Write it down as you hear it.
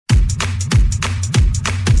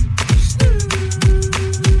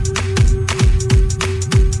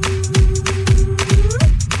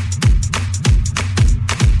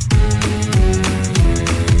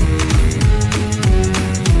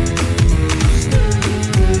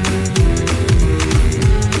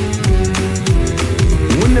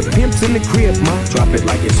house in the crib, ma. Drop it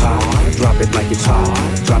like it's hot, drop it like it's hot,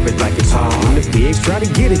 drop it like it's hot. When the pigs try to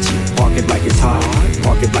get at you, park it like it's hot,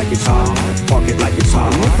 park it like it's hot, park it like it's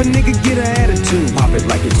hot. And if a nigga get an attitude, pop it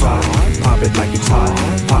like it's hot, pop it like it's hot,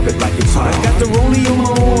 pop it like it's hot. I got the rollie on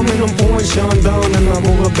my arm and I'm pouring Sean down and I'm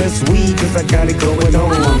over best weed 'cause I got it going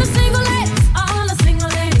on. I wanna single